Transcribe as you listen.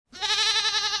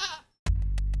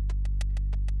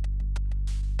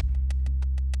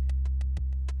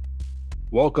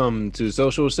Welcome to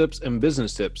Social Sips and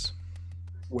Business Tips,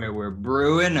 where we're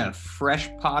brewing a fresh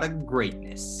pot of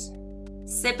greatness.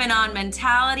 Sipping on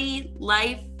mentality,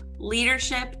 life,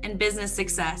 leadership, and business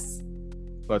success.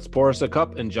 Let's pour us a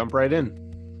cup and jump right in.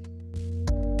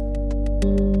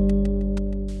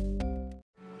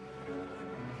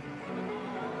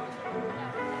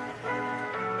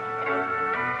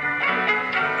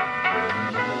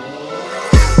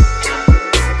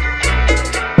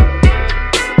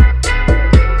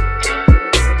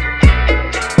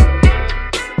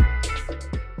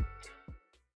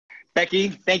 Becky,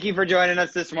 thank you for joining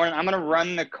us this morning. I'm going to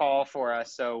run the call for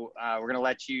us. So we're going to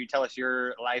let you tell us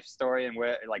your life story and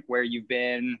where you've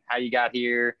been, how you got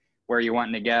here, where you're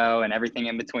wanting to go, and everything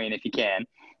in between if you can.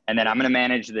 And then I'm going to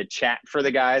manage the chat for the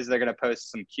guys. They're going to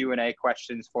post some Q&A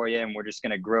questions for you, and we're just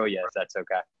going to grill you if that's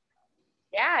okay.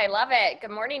 Yeah, I love it. Good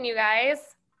morning, you guys.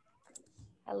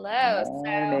 Hello.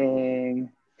 Morning.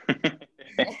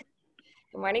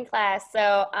 Good morning, class.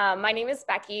 So my name is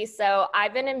Becky. So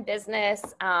I've been in business.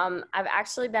 I've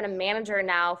actually been a manager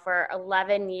now for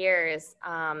 11 years.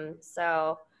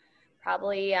 So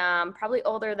probably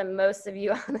older than most of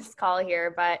you on this call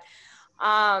here. But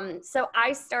so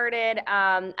I started,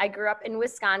 I grew up in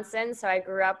Wisconsin. So I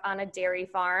grew up on a dairy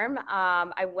farm.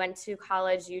 I went to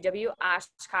college,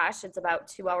 UW-Oshkosh. It's about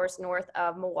 2 hours north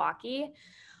of Milwaukee.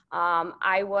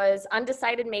 I was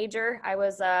undecided major. I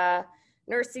was a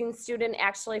nursing student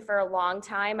actually for a long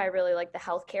time. I really liked the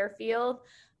healthcare field.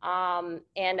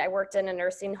 And I worked in a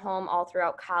nursing home all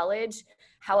throughout college.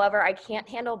 However, I can't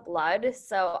handle blood.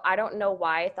 So I don't know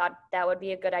why I thought that would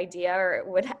be a good idea or it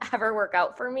would ever work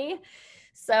out for me.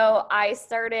 So I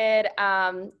started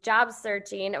job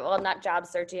searching, well, not job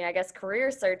searching, I guess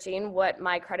career searching, what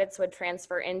my credits would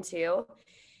transfer into.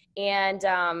 And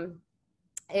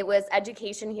it was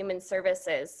education, human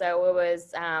services. So it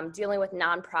was dealing with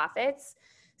nonprofits.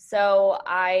 So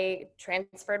I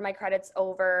transferred my credits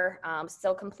over,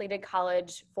 still completed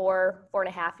college for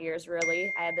 4.5 years,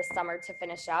 really. I had the summer to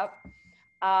finish up.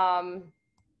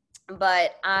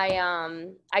 But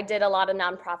I did a lot of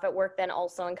nonprofit work then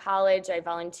also in college. I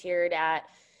volunteered at,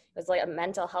 it was like a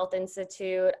mental health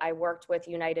institute. I worked with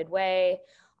United Way.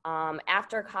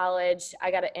 After college, I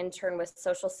got an intern with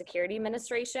Social Security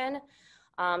Administration.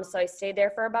 So I stayed there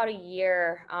for about a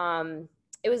year.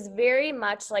 It was very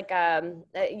much like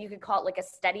you could call it like a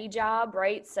steady job,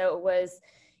 right? So it was,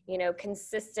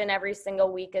 consistent every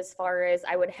single week as far as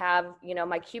I would have,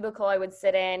 my cubicle I would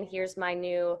sit in. Here's my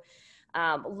new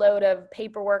load of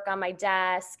paperwork on my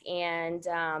desk. And,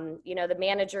 the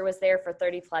manager was there for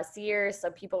 30 plus years.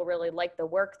 So people really liked the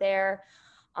work there.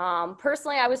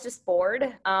 Personally, I was just bored.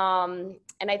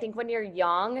 And I think when you're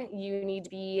young, you need to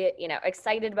be,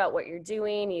 excited about what you're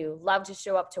doing. You love to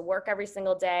show up to work every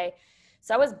single day.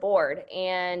 So I was bored.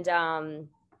 And,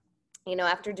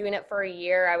 after doing it for a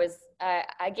year,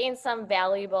 I gained some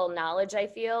valuable knowledge, I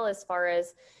feel, as far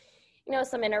as,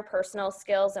 some interpersonal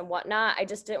skills and whatnot. I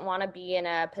just didn't want to be in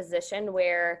a position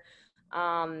where,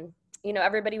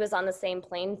 everybody was on the same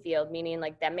playing field, meaning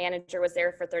like that manager was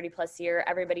there for 30 plus years.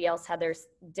 Everybody else had their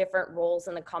different roles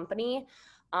in the company.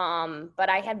 But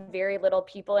I had very little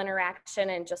people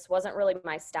interaction and just wasn't really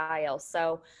my style.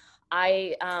 So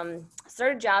I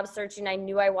started job searching. I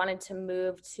knew I wanted to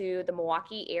move to the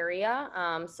Milwaukee area.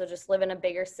 So just live in a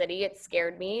bigger city. It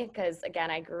scared me because,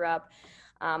 again, I grew up,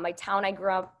 my town I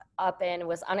grew up in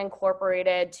was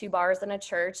unincorporated, 2 bars and a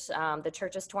church. The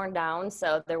church is torn down,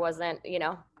 so there wasn't,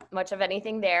 much of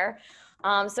anything there.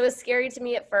 So it was scary to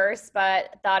me at first,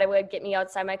 but thought it would get me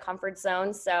outside my comfort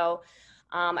zone. So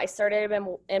I started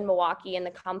in Milwaukee in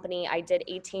the company. I did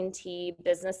AT&T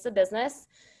business to business.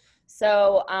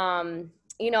 So, I'm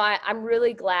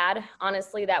really glad,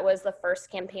 honestly, that was the first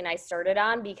campaign I started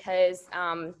on because,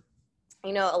 a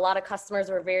lot of customers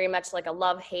were very much like a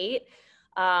love-hate.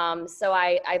 So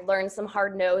I learned some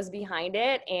hard no's behind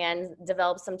it and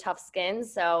developed some tough skin.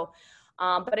 So,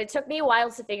 but it took me a while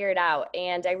to figure it out.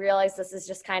 And I realized this is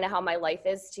just kind of how my life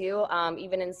is too.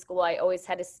 Even in school, I always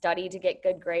had to study to get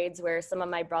good grades where some of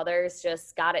my brothers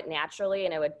just got it naturally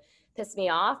and it would piss me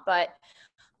off. But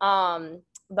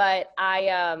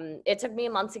it took me a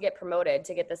month to get promoted,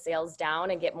 to get the sales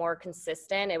down and get more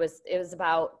consistent. It was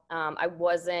about, I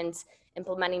wasn't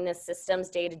implementing the systems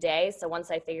day to day. So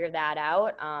once I figured that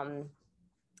out,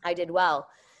 I did well.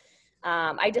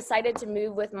 I decided to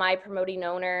move with my promoting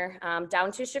owner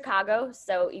down to Chicago,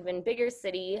 so even bigger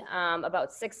city.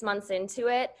 About 6 months into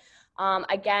it,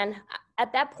 Again,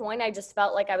 at that point, I just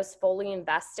felt like I was fully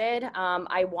invested.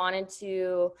 I wanted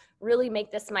to really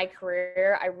make this my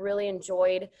career. I really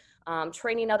enjoyed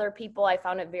training other people. I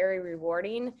found it very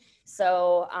rewarding.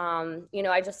 So,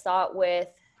 I just thought with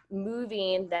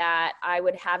moving that I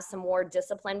would have some more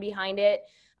discipline behind it,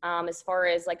 as far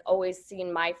as like always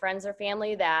seeing my friends or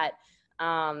family, that,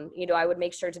 I would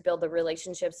make sure to build the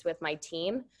relationships with my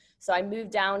team. So I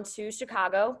moved down to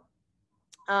Chicago.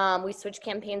 We switched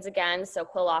campaigns again, so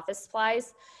Quill Office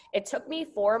Supplies. It took me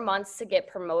 4 months to get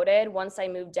promoted once I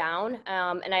moved down.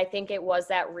 And I think it was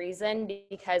that reason,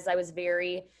 because I was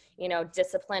very,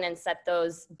 disciplined and set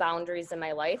those boundaries in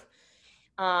my life.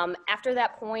 After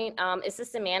that point,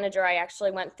 assistant manager, I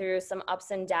actually went through some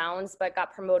ups and downs, but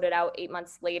got promoted out 8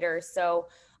 months later. So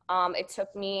it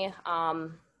took me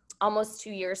almost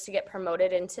 2 years to get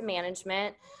promoted into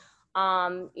management.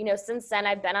 Since then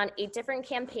I've been on 8 different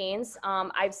campaigns.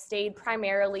 I've stayed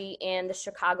primarily in the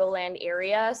Chicagoland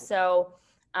area. So,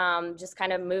 just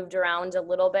kind of moved around a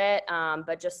little bit,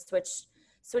 but just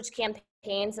switched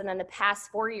campaigns. And then the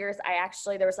past 4 years,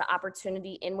 there was an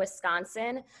opportunity in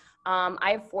Wisconsin.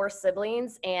 I have 4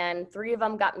 siblings and 3 of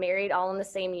them got married all in the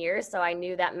same year. So I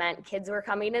knew that meant kids were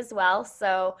coming as well.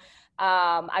 So,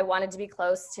 I wanted to be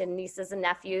close to nieces and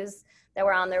nephews that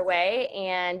were on their way.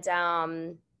 And,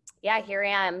 here I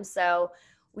am. So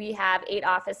we have 8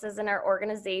 offices in our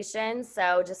organization.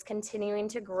 So just continuing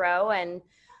to grow, and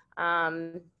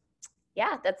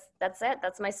that's it.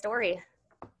 That's my story.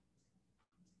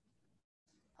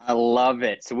 I love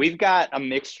it. So we've got a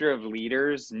mixture of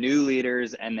leaders, new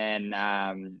leaders, and then,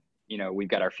 we've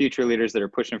got our future leaders that are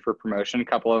pushing for promotion. A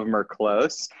couple of them are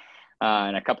close,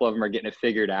 and a couple of them are getting it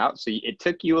figured out. So it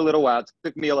took you a little while. It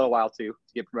took me a little while too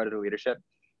to get promoted to leadership.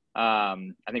 I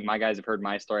think my guys have heard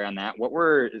my story on that.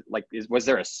 Was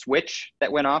there a switch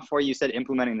that went off for you? You said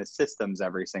implementing the systems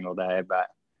every single day, but.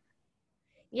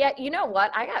 Yeah, you know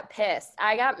what? I got pissed.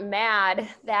 I got mad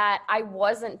that I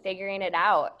wasn't figuring it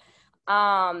out.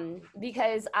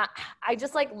 Because I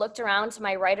just like looked around to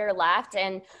my right or left,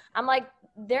 and I'm like,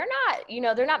 they're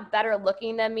not better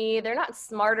looking than me. They're not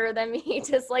smarter than me.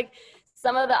 Just like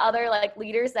some of the other like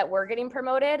leaders that were getting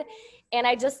promoted. And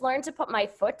I just learned to put my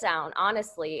foot down,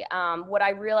 honestly. What I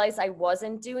realized I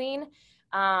wasn't doing,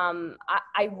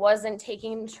 I wasn't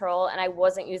taking control, and I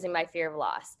wasn't using my fear of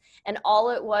loss. And it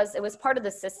was part of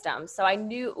the system. So I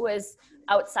knew it was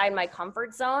outside my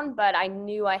comfort zone, but I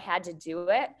knew I had to do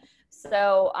it.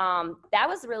 So that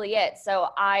was really it. So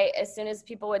as soon as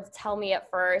people would tell me at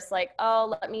first, like,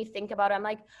 oh, let me think about it, I'm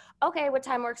like, okay, what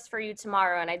time works for you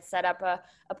tomorrow? And I'd set up a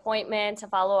appointment to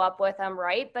follow up with them,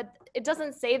 right? But it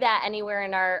doesn't say that anywhere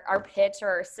in our pitch or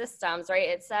our systems, right?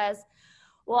 It says,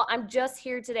 well, I'm just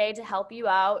here today to help you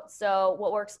out. So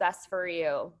what works best for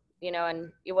you,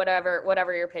 and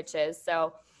whatever your pitch is.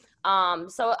 So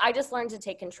I just learned to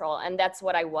take control, and that's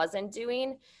what I wasn't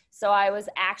doing. So I was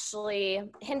actually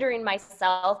hindering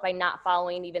myself by not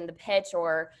following even the pitch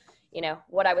or,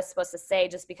 what I was supposed to say,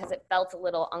 just because it felt a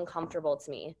little uncomfortable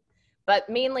to me. But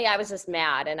mainly I was just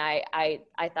mad, and I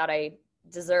thought I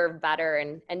deserved better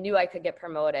and knew I could get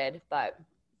promoted, but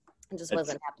it just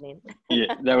wasn't happening.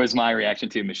 Yeah, that was my reaction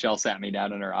too. Michelle sat me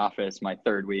down in her office my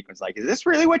 3rd week, was like, is this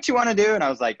really what you want to do? And I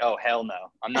was like, oh, hell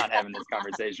no. I'm not having this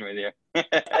conversation with you.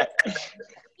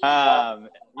 I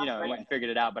went and figured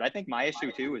it out. But I think my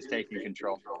issue too was taking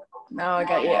control. No, I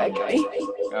got you.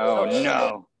 Oh,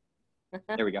 no.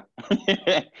 There we go.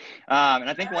 And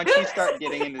I think once you start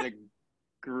getting into the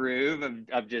groove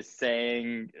of just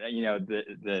saying,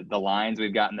 the lines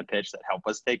we've got in the pitch that help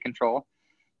us take control,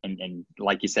 and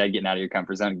like you said, getting out of your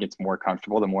comfort zone, it gets more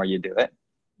comfortable the more you do it.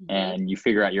 Mm-hmm. And you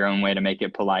figure out your own way to make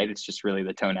it polite. It's just really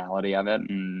the tonality of it.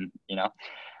 And,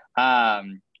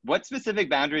 what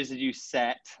specific boundaries did you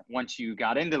set once you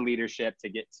got into leadership to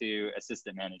get to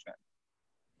assistant management?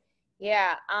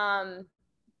 Yeah.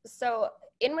 So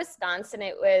in Wisconsin,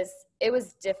 it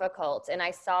was difficult. And I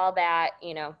saw that,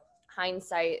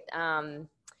 hindsight,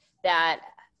 that,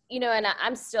 and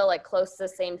I'm still like close to the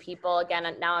same people. Again,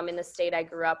 now I'm in the state I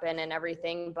grew up in and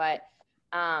everything. But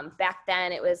back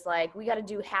then it was like, we got to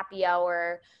do happy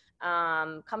hour,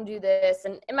 come do this.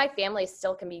 And my family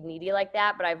still can be needy like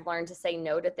that, but I've learned to say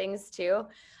no to things too.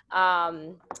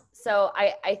 So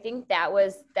I think that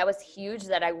was huge,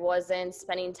 that I wasn't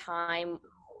spending time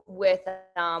with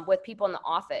people in the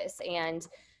office. And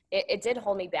it did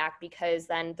hold me back, because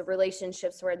then the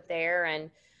relationships weren't there. And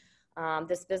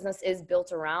this business is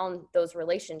built around those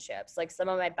relationships. Like some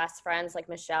of my best friends, like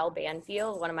Michelle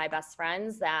Banfield, one of my best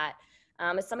friends, that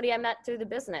is somebody I met through the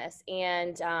business.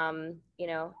 And,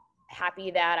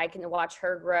 happy that I can watch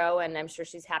her grow, and I'm sure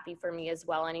she's happy for me as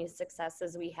well, any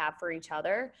successes we have for each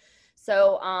other.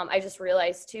 So I just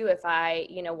realized too, if I,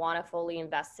 want to fully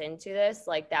invest into this,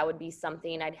 like that would be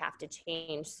something I'd have to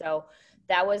change. So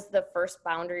that was the first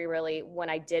boundary really when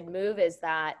I did move, is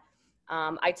that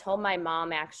I told my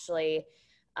mom actually,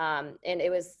 and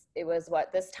it was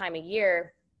what, this time of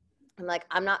year, I'm like,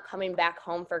 I'm not coming back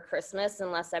home for Christmas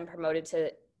unless I'm promoted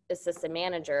to assistant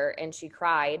manager. And she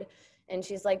cried, and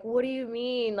she's like, what do you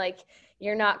mean? Like,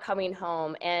 you're not coming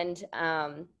home. And,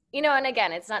 and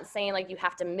again, it's not saying like you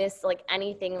have to miss like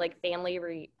anything like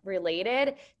family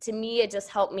related. To me, it just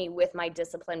helped me with my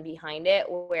discipline behind it,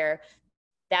 where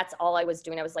that's all I was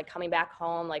doing. I was like coming back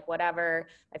home, like whatever,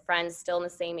 my friends still in the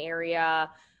same area,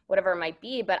 whatever it might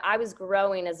be, but I was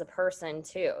growing as a person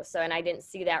too. So, and I didn't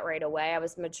see that right away. I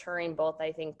was maturing both,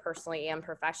 I think, personally and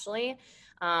professionally.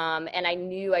 And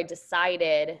I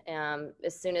decided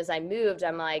as soon as I moved,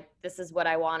 I'm like, this is what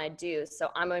I want to do. So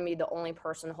I'm going to be the only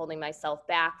person holding myself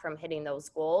back from hitting those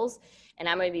goals. And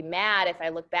I'm going to be mad if I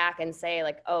look back and say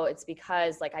like, oh, it's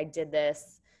because like I did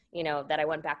this, that I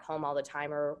went back home all the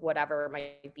time or whatever it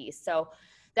might be. So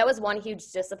that was one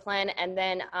huge discipline. And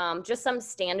then just some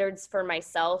standards for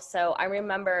myself. So I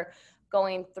remember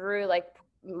going through like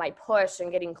my push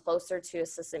and getting closer to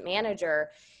assistant manager.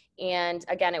 And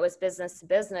again, it was business to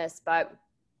business, but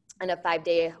in a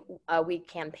 5-day-a-week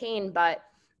campaign, but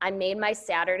I made my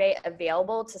Saturday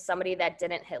available to somebody that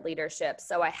didn't hit leadership.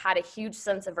 So I had a huge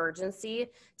sense of urgency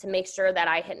to make sure that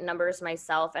I hit numbers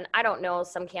myself. And I don't know,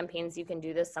 some campaigns you can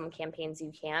do this, some campaigns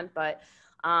you can't, but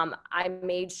I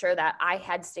made sure that I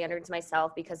had standards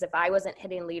myself, because if I wasn't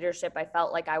hitting leadership, I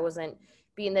felt like I wasn't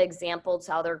being the example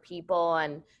to other people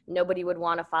and nobody would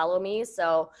want to follow me.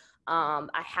 So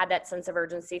I had that sense of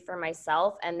urgency for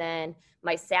myself. And then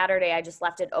my Saturday, I just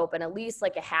left it open at least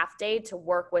like a half day to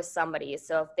work with somebody.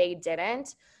 So if they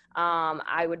didn't,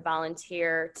 I would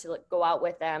volunteer to go out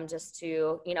with them just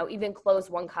to, even close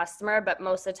one customer. But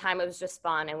most of the time it was just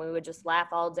fun, and we would just laugh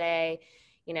all day,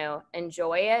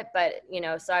 enjoy it. But,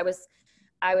 so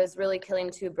I was really killing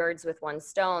two birds with one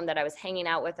stone, that I was hanging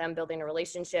out with them, building a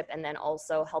relationship, and then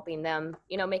also helping them,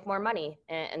 make more money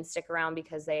and stick around,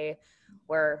 because they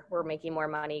were making more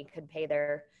money, could pay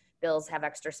their bills, have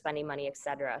extra spending money,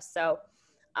 etc. So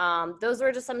those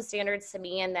were just some standards to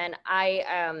me. And then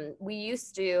we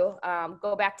used to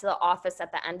go back to the office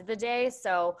at the end of the day.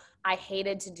 So I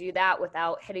hated to do that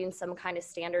without hitting some kind of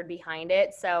standard behind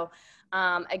it. So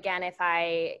again, if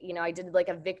I did like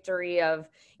a victory of,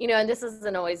 and this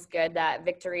isn't always good, that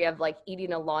victory of like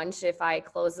eating a lunch if I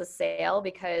close a sale,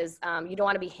 because you don't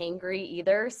want to be hangry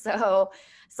either. So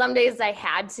some days I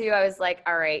had to, I was like,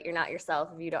 all right, you're not yourself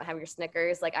if you don't have your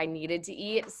Snickers. Like I needed to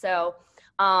eat. So,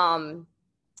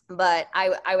 but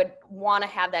I would want to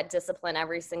have that discipline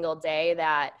every single day,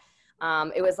 that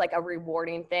it was like a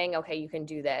rewarding thing. Okay, you can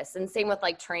do this. And same with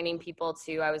like training people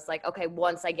too. I was like, okay,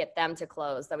 once I get them to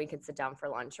close, then we could sit down for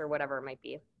lunch or whatever it might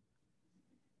be.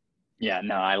 Yeah,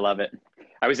 no, I love it.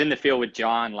 I was in the field with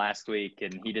John last week,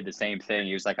 and he did the same thing.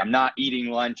 He was like, I'm not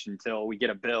eating lunch until we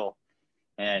get a bill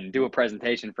and do a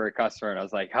presentation for a customer. And I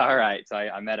was like, all right. So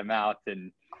I met him out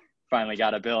and finally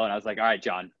got a bill. And I was like, all right,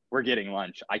 John, we're getting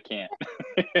lunch. I can't.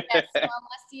 Yes, so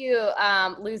unless you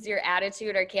lose your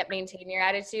attitude or can't maintain your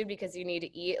attitude because you need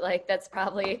to eat, like that's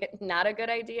probably not a good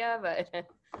idea, but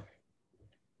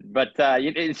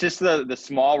it's just the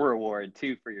small reward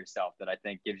too for yourself that I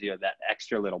think gives you that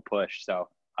extra little push. So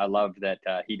I love that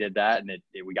he did that, and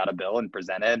we got a bill and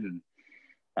presented, and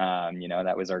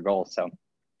that was our goal. So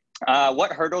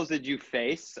what hurdles did you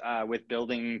face with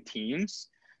building teams?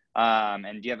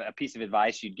 And do you have a piece of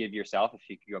advice you'd give yourself if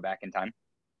you could go back in time?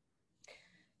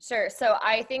 Sure. So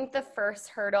I think the first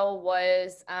hurdle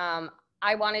was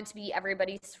I wanted to be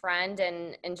everybody's friend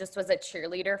and just was a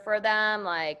cheerleader for them.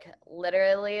 Like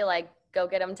literally, like, go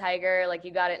get them, Tiger. Like,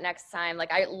 you got it next time.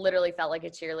 Like, I literally felt like a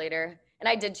cheerleader. And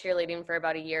I did cheerleading for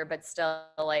about a year, but still,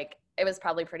 like, it was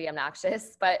probably pretty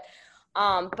obnoxious. But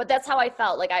that's how I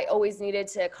felt. Like, I always needed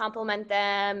to compliment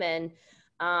them, and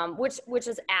which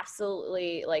is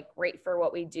absolutely like great for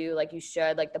what we do. Like, you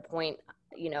should. Like, the point,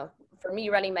 for me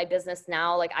running my business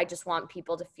now, like I just want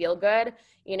people to feel good,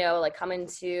 like coming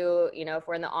to, if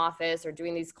we're in the office or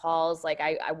doing these calls, like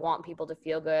I want people to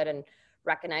feel good and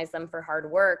recognize them for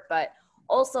hard work. But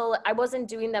also I wasn't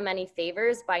doing them any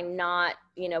favors by not,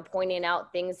 pointing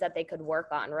out things that they could work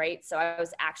on. Right. So I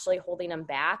was actually holding them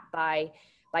back by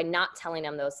not telling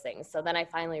them those things. So then I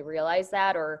finally realized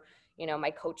that, or, my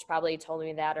coach probably told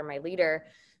me that, or my leader.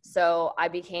 So I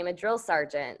became a drill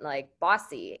sergeant, like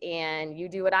bossy, and you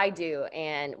do what I do.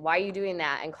 And why are you doing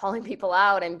that? And calling people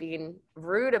out and being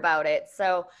rude about it.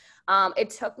 So it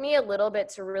took me a little bit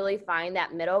to really find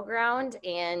that middle ground,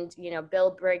 and,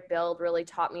 build, break, build really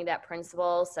taught me that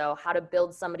principle. So how to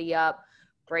build somebody up,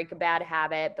 break a bad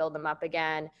habit, build them up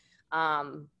again.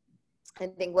 I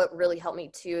think what really helped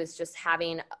me too is just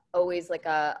having always like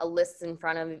a list in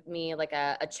front of me, like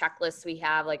a checklist. We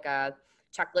have like a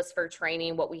checklist for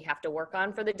training, what we have to work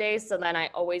on for the day. So then I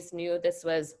always knew this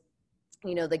was,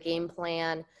 the game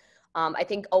plan. I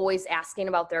think always asking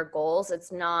about their goals.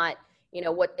 It's not,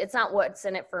 it's not what's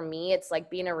in it for me. It's like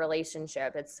being a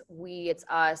relationship. It's we, it's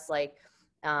us, like,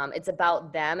 it's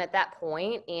about them at that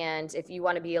point. And if you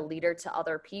want to be a leader to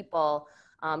other people,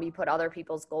 you put other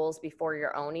people's goals before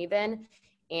your own even.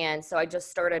 And so I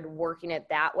just started working it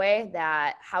that way,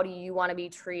 that how do you want to be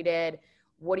treated?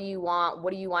 What do you want?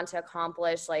 What do you want to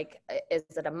accomplish? Like, is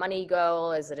it a money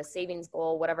goal? Is it a savings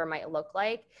goal? Whatever it might look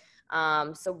like.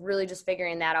 So really just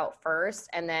figuring that out first,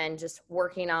 and then just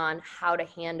working on how to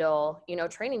handle,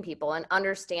 training people and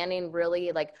understanding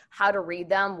really like how to read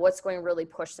them, what's going to really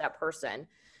push that person.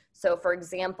 So for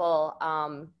example,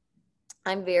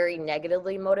 I'm very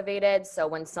negatively motivated. So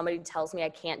when somebody tells me I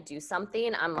can't do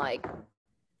something, I'm like,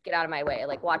 get out of my way.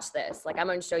 Like, watch this. Like, I'm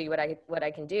going to show you what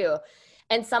I can do.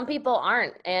 And some people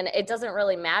aren't, and it doesn't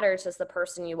really matter. It's just the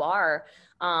person you are.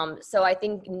 So I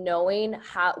think knowing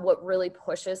what really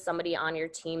pushes somebody on your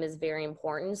team is very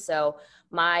important. So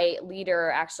my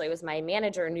leader, actually was my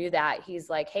manager, knew that. He's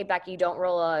like, hey, Becky, don't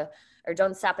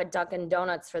stop at Dunkin'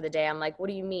 Donuts for the day. I'm like, what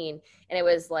do you mean? And it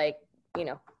was like,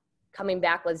 coming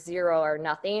back with 0 or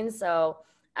nothing. So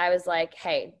I was like,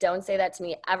 hey, don't say that to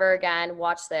me ever again.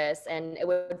 Watch this. And it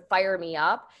would fire me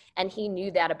up. And he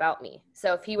knew that about me.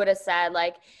 So if he would have said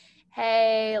like,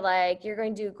 hey, like, you're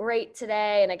going to do great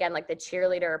today, and again, like the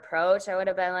cheerleader approach, I would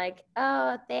have been like,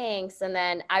 oh, thanks. And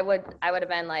then I would have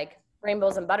been like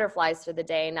rainbows and butterflies for the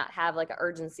day and not have like an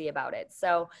urgency about it.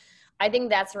 So I think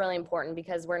that's really important,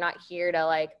 because we're not here to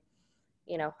like,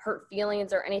 hurt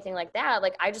feelings or anything like that.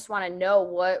 Like, I just want to know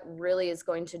what really is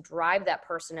going to drive that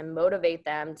person and motivate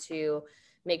them to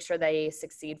make sure they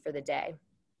succeed for the day.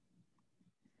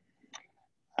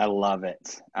 I love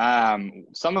it.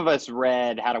 Some of us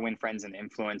read How to Win Friends and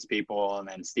Influence People, and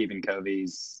then Stephen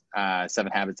Covey's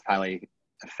 7 Habits of Highly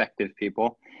Effective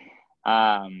People.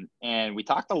 And we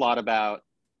talked a lot about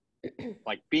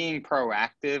like being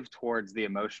proactive towards the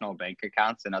emotional bank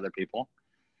accounts and other people.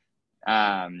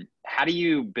 How do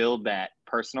you build that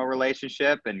personal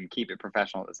relationship and keep it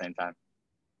professional at the same time?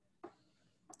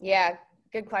 Yeah,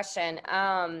 good question.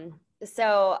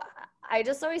 So I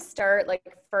just always start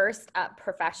like first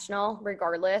professional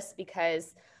regardless,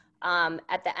 because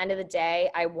at the end of the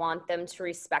day, I want them to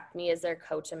respect me as their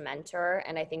coach and mentor.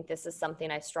 And I think this is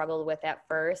something I struggled with at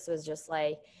first, was just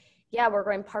like, yeah, we're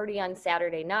going party on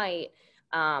Saturday night,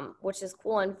 which is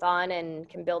cool and fun and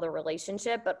can build a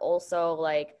relationship. But also,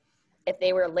 like, if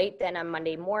they were late then on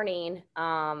Monday morning,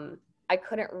 I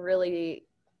couldn't really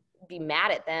be mad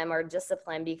at them or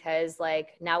discipline, because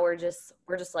like now we're just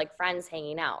like friends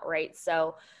hanging out, right?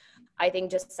 So I think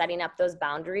just setting up those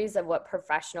boundaries of what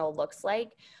professional looks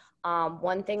like.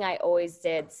 One thing I always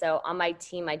did, so on my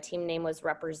team name was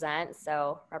Represent,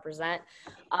 so represent.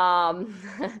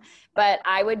 But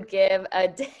I would give a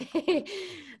day,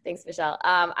 thanks, Michelle.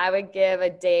 I would give a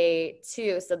day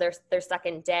too. So their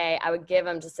second day, I would give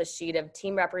them just a sheet of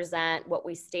team represent, what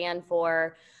we stand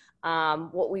for,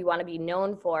 what we want to be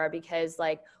known for, because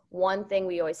like one thing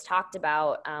we always talked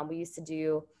about, we used to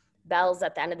do bells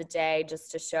at the end of the day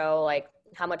just to show like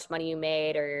how much money you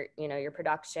made, or your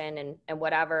production and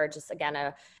whatever, just again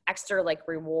a extra like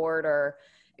reward or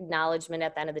acknowledgement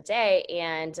at the end of the day.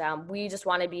 And we just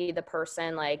want to be the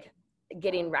person like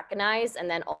getting recognized, and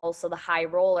then also the high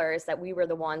rollers, that we were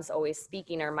the ones always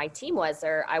speaking, or my team was,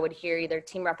 or I would hear either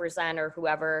team represent or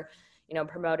whoever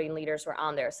promoting leaders were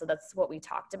on there. So that's what we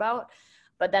talked about.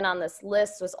 But then on this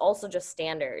list was also just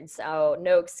standards. So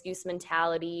no excuse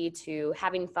mentality, to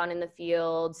having fun in the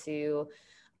field, to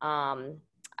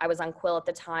I was on Quill at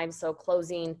the time, so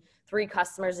closing 3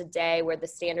 customers a day where the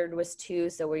standard was 2.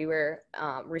 So we were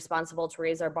responsible to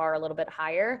raise our bar a little bit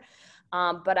higher.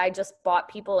 But I just bought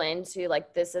people into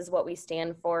like, this is what we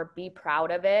stand for, be proud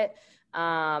of it.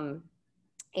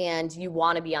 And you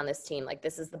want to be on this team. Like,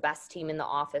 this is the best team in the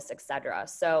office, etc.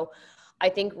 So I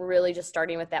think really just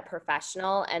starting with that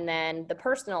professional, and then the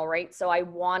personal, right? So I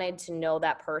wanted to know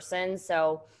that person.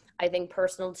 So I think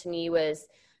personal to me was,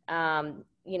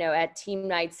 at team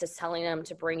nights, just telling them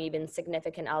to bring even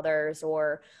significant others,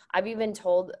 or I've even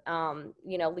told,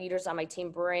 leaders on my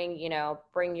team, bring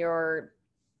your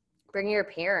bring your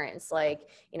parents, like,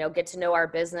 get to know our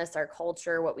business, our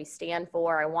culture, what we stand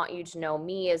for. I want you to know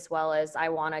me as well as I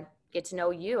want to get to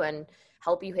know you and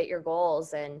help you hit your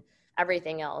goals and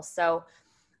everything else. So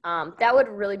that would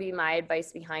really be my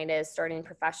advice behind it, is starting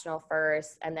professional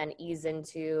first and then ease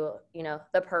into,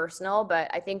 the personal. But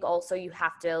I think also you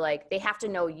have to they have to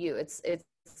know you. It's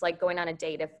like going on a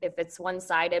date. If it's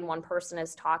one-sided, one person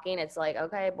is talking, it's like,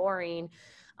 okay, boring.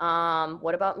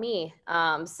 What about me?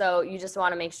 So you just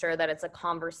want to make sure that it's a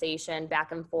conversation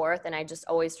back and forth. And I just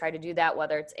always try to do that,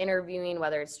 whether it's interviewing,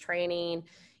 whether it's training,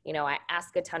 I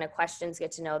ask a ton of questions,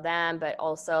 get to know them, but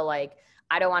also I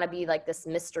don't want to be like this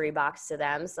mystery box to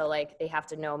them. So they have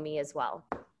to know me as well.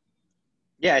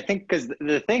 Yeah, I think because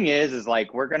the thing is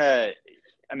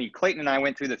Clayton and I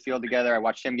went through the field together. I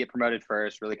watched him get promoted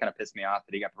first. Really kind of pissed me off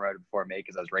that he got promoted before me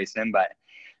because I was racing him, but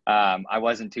I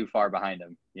wasn't too far behind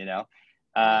him,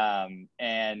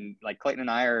 and Clayton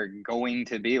and I are going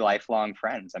to be lifelong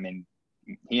friends. I mean,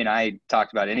 he and I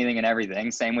talked about anything and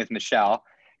everything. Same with Michelle.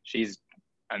 She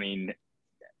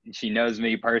knows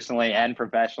me personally and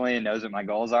professionally and knows what my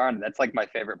goals are. And that's my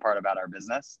favorite part about our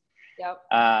business. Yep.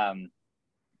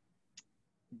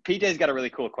 PJ's got a really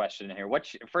cool question in here.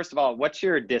 First of all, what's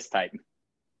your disc type?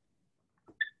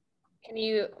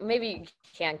 Maybe you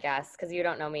can't guess because you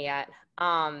don't know me yet.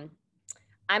 I'm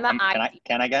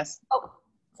Can I guess? Oh,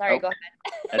 sorry. Go ahead.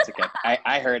 That's okay.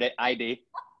 I heard it. ID.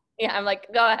 Yeah. I'm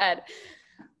go ahead.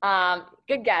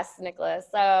 Good guess, Nicholas.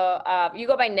 So, you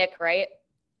go by Nick, right?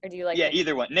 Or do you Yeah,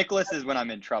 either one. Nicholas is when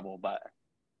I'm in trouble, but.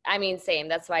 Same.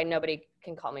 That's why nobody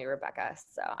can call me Rebecca.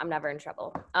 So I'm never in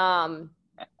trouble. I'm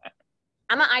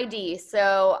an ID.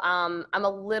 So, I'm a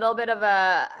little bit of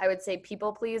I would say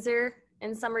people pleaser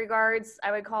in some regards,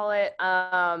 I would call it.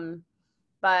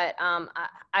 But I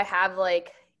have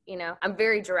I'm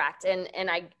very direct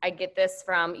and I get this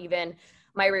from even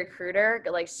my recruiter.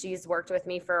 She's worked with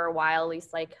me for a while,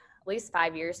 at least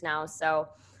 5 years now. So,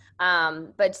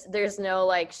 but there's no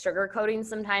sugarcoating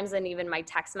sometimes. And even my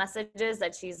text messages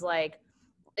that she's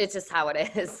it's just how it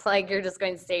is. You're just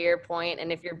going to say your point.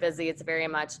 And if you're busy, it's very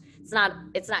much, it's not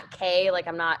K,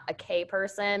 I'm not a K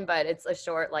person, but it's a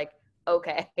short,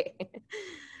 okay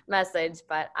message,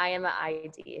 but I am an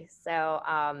ID. So,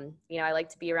 I like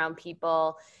to be around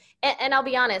people and I'll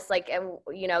be honest,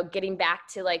 getting back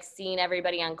to seeing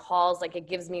everybody on calls, it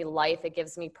gives me life, it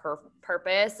gives me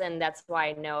purpose. And that's why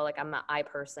I know I'm an I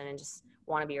person and just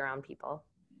want to be around people.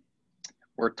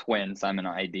 We're twins. I'm an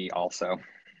ID also.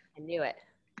 I knew it.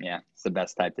 Yeah, it's the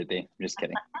best type to be. I'm just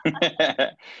kidding.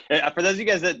 For those of you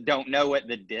guys that don't know what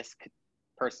the DISC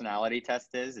personality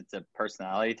test is, it's a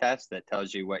personality test that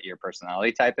tells you what your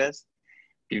personality type is.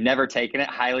 If you've never taken it,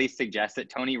 highly suggest it.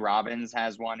 Tony Robbins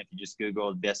has one. If you just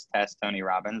Google DISC test Tony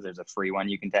Robbins, there's a free one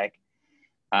you can take.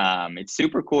 It's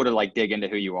super cool to dig into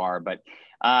who you are. But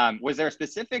was there a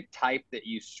specific type that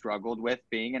you struggled with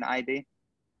being an ID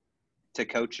to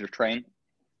coach or train?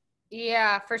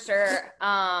 Yeah, for sure.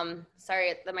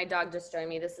 Sorry that my dog just joined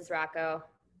me. This is Rocco.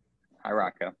 Hi,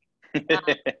 Rocco.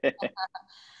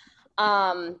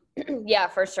 Yeah,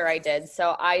 for sure I did.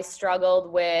 So I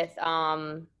struggled with,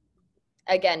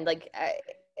 again,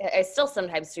 I still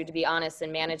sometimes do, to be honest,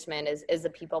 in management is a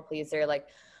people pleaser.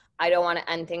 I don't want to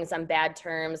end things on bad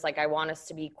terms. I want us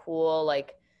to be cool,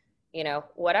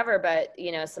 whatever. But,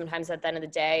 sometimes at the end of the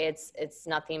day, it's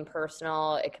nothing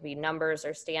personal. It could be numbers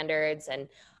or standards. And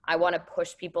I want to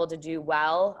push people to do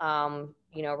well,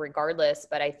 regardless.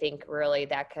 But I think really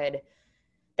that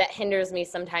hinders me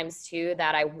sometimes too,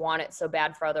 that I want it so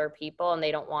bad for other people and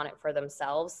they don't want it for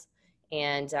themselves.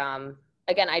 And,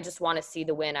 again, I just want to see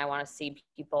the win. I want to see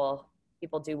people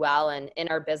do well. And in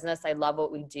our business, I love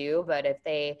what we do, but if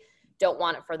they don't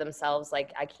want it for themselves, I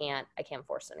can't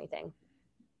force anything.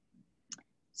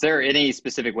 Is there any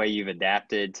specific way you've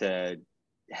adapted to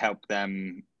help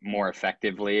them more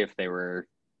effectively if they were,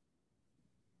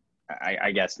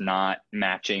 I guess, not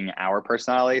matching our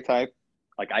personality type?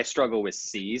 I struggle with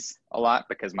C's a lot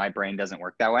because my brain doesn't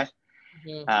work that way.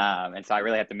 Mm-hmm. And so I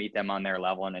really have to meet them on their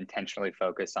level and intentionally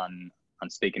focus on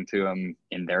speaking to them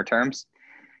in their terms.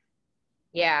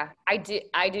 Yeah, I do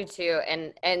too.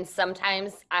 And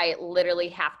sometimes I literally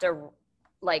have to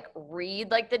read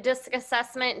the DISC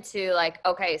assessment to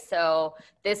okay, so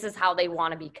this is how they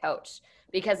want to be coached,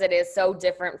 because it is so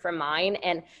different from mine.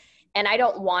 And I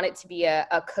don't want it to be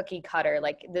a cookie cutter.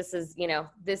 This is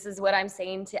what I'm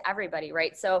saying to everybody,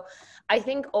 right? So I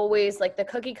think always the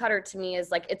cookie cutter to me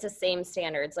is it's the same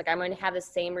standards. I'm going to have the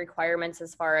same requirements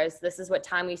as far as this is what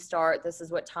time we start. This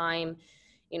is what time,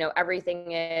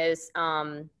 everything is,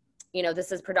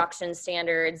 this is production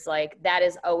standards. That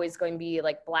is always going to be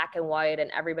black and white and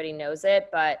everybody knows it.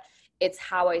 But it's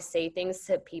how I say things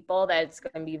to people that it's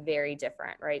going to be very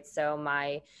different, right? So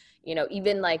my,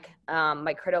 even like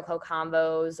my critical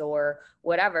convos or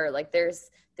whatever, like there's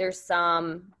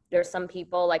some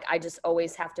people, like I just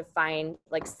always have to find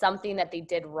like something that they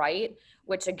did right,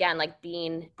 which again, like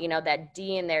being, that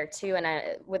D in there too.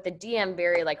 And with the D, I'm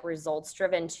very like results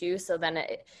driven too. So then,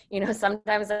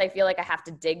 sometimes I feel like I have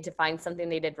to dig to find something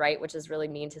they did right, which is really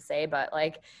mean to say, but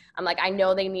like, I'm like, I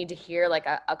know they need to hear like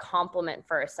a compliment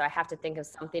first. So I have to think of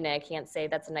something, and I can't say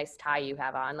that's a nice tie you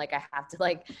have on. Like I have to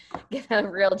like give a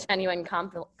real genuine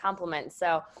compliment.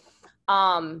 So,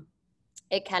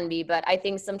 it can be, but I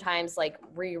think sometimes like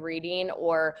rereading,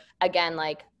 or again,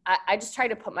 like I just try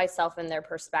to put myself in their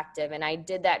perspective. And I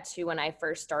did that too when I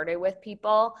first started with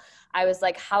people. I was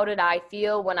like, how did I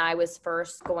feel when I was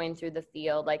first going through the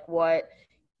field? Like what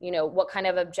kind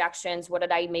of objections, what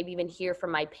did I maybe even hear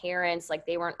from my parents? Like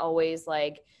they weren't always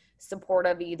like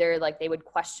supportive either. Like they would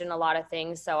question a lot of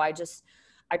things. So I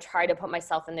try to put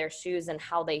myself in their shoes and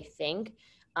how they think.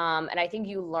 And I think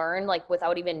you learn like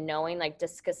without even knowing like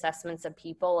disc assessments of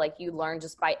people, like you learn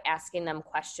just by asking them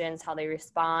questions, how they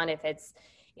respond. If it's,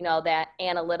 that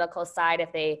analytical side,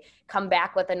 if they come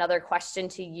back with another question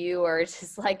to you, or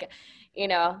just like,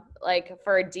 like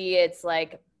for a D, it's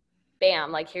like,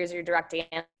 bam, like here's your direct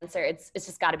answer. It's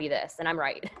just got to be this, and I'm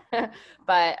right.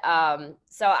 But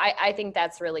so I think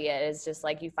that's really it. Is just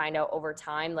like you find out over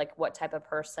time like what type of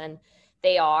person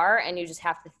they are, and you just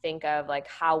have to think of like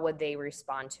how would they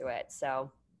respond to it.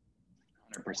 So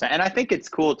 100%. And I think it's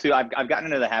cool too. I've gotten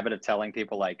into the habit of telling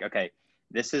people like, okay,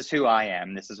 this is who I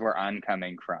am. This is where I'm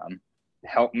coming from.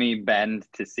 Help me bend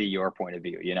to see your point of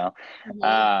view,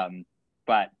 Mm-hmm.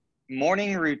 But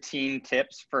morning routine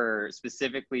tips for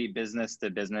specifically business to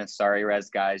business. Sorry, res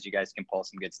guys, you guys can pull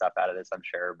some good stuff out of this, I'm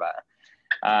sure. But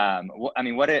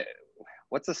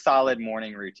what's a solid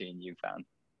morning routine you found?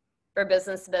 For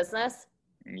business to business?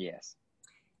 Yes.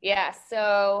 Yeah.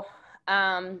 So,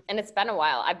 and it's been a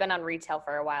while. I've been on retail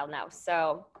for a while now.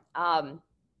 So,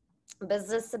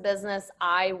 business to business,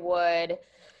 I would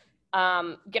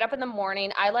get up in the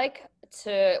morning. I like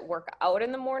to work out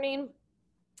in the morning.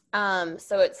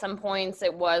 So at some points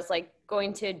it was like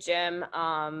going to a gym,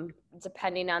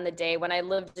 depending on the day. When I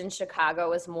lived in Chicago, it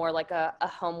was more like a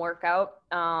home workout.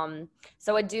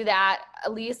 So I'd do that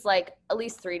at least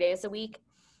 3 days a week.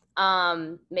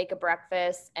 Make a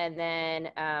breakfast, and then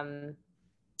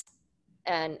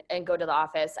and go to the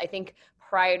office. I think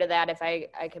prior to that, if I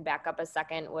could back up a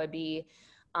second, would be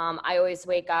I always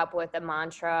wake up with a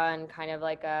mantra and kind of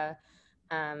like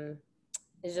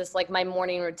it's just like my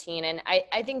morning routine. And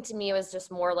I think to me it was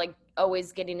just more like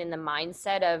always getting in the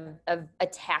mindset of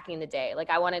attacking the day. Like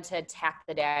I wanted to attack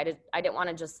the day. I didn't want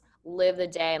to just live the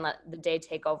day and let the day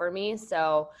take over me.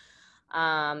 So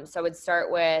I would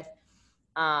start with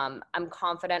I'm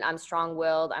confident, I'm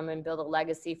strong-willed, I'm going to build a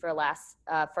legacy for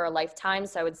a lifetime.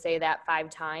 So I would say that 5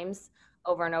 times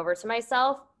over and over to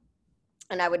myself.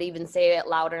 And I would even say it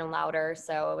louder and louder.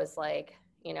 So it was like,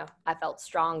 I felt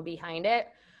strong behind it.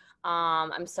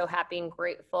 I'm so happy and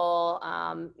grateful.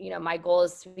 My goal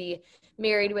is to be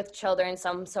married with children.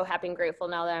 So I'm so happy and grateful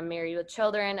now that I'm married with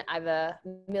children. I have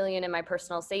 $1 million in my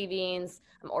personal savings.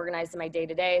 I'm organized in my day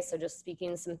to day. So just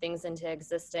speaking some things into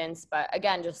existence. But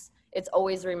again, it's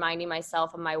always reminding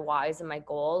myself of my whys and my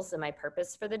goals and my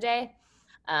purpose for the day.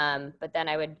 But then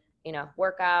I would,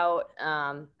 work out.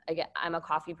 Again, I'm a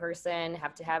coffee person,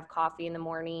 have to have coffee in the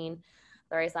morning.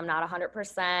 Otherwise, I'm not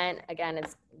 100%. Again,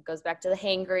 it goes back to the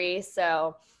hangry.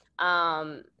 So,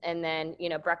 and then,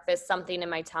 breakfast, something in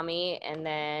my tummy. And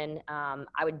then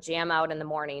I would jam out in the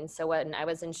morning. So when I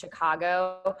was in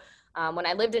Chicago, when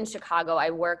I lived in Chicago,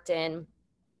 I worked in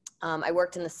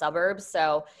the suburbs.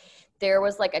 So there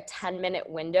was like a 10-minute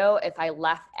window. If I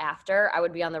left after, I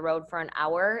would be on the road for an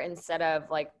hour instead of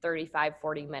like 35,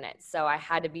 40 minutes. So I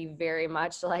had to be very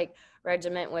much like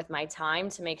regiment with my time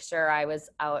to make sure I was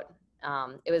out.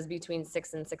 It was between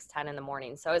 6 and 6:10 in the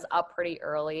morning. So I was up pretty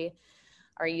early,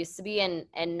 or used to be. And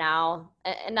now,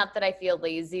 and not that I feel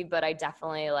lazy, but I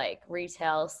definitely like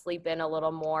retail, sleep in a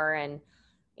little more. And,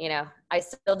 I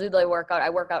still do the workout. I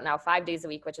work out now 5 days a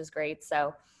week, which is great.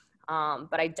 So,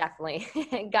 but I definitely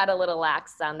got a little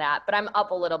lax on that, but I'm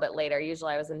up a little bit later.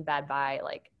 Usually I was in bed by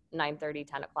like 9:30,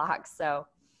 10 o'clock. So,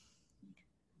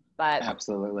 but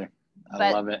absolutely.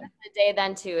 I love it. The day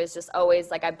then too is just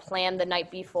always like I planned the night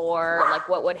before, like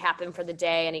what would happen for the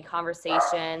day, any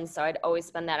conversations. So I'd always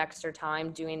spend that extra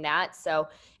time doing that. So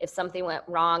if something went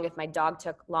wrong, if my dog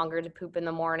took longer to poop in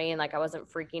the morning, like I wasn't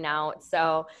freaking out.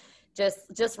 So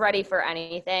just ready for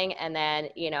anything. And then,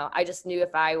 I just knew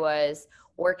if I was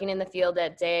working in the field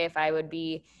that day, if I would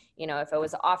be, you know, if it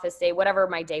was an office day, whatever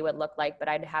my day would look like, but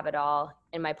I'd have it all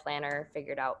in my planner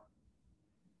figured out.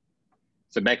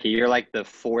 So Becky, you're like the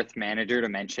fourth manager to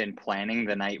mention planning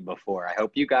the night before. I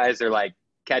hope you guys are like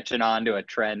catching on to a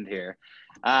trend here.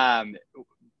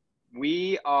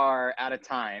 We are out of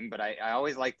time, but I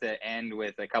always like to end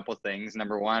with a couple things.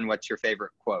 Number one, what's your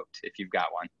favorite quote, if you've got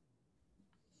one?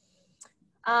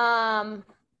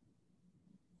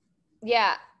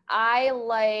 Yeah, I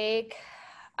like,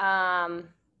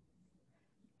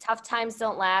 tough times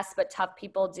don't last, but tough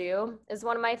people do is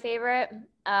one of my favorite.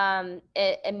 And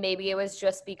maybe it was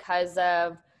just because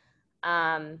of,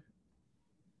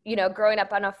 you know, growing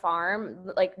up on a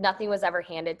farm, like nothing was ever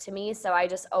handed to me. So I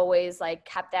just always like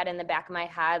kept that in the back of my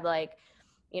head. Like,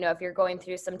 you know, if you're going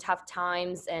through some tough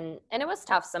times, and it was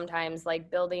tough sometimes,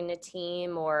 like building a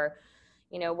team or,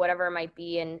 you know, whatever it might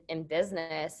be in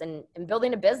business and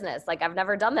building a business. Like I've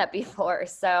never done that before.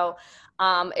 So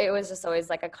it was just always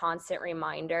like a constant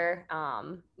reminder,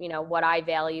 you know, what I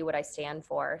value, what I stand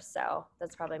for. So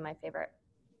that's probably my favorite.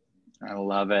 I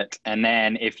love it. And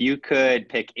then if you could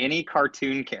pick any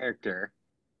cartoon character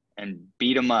and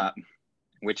beat them up,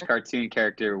 which cartoon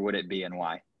character would it be and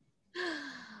why?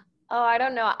 Oh, I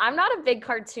don't know. I'm not a big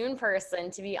cartoon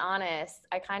person, to be honest.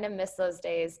 I kind of miss those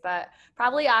days, but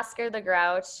probably Oscar the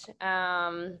Grouch.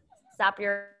 Stop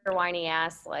your whiny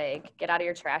ass, like get out of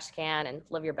your trash can and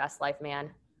live your best life,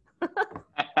 man.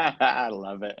 I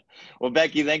love it. Well,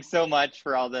 Becky, thanks so much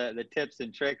for all the tips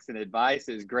and tricks and advice.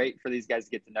 It was great for these guys to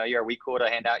get to know you. Are we cool to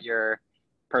hand out your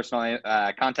personal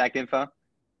contact info?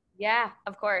 Yeah,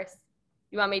 of course.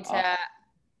 You want me to, Awesome.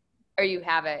 or you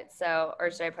have it, so,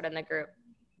 or should I put it in the group?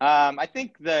 I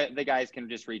think the guys can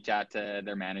just reach out to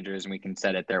their managers and we can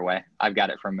set it their way. I've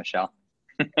got it from Michelle.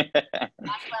 Awesome.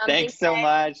 Thanks so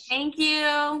much. Thank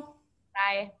you.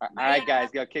 Bye. All right, guys,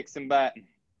 go kick some butt.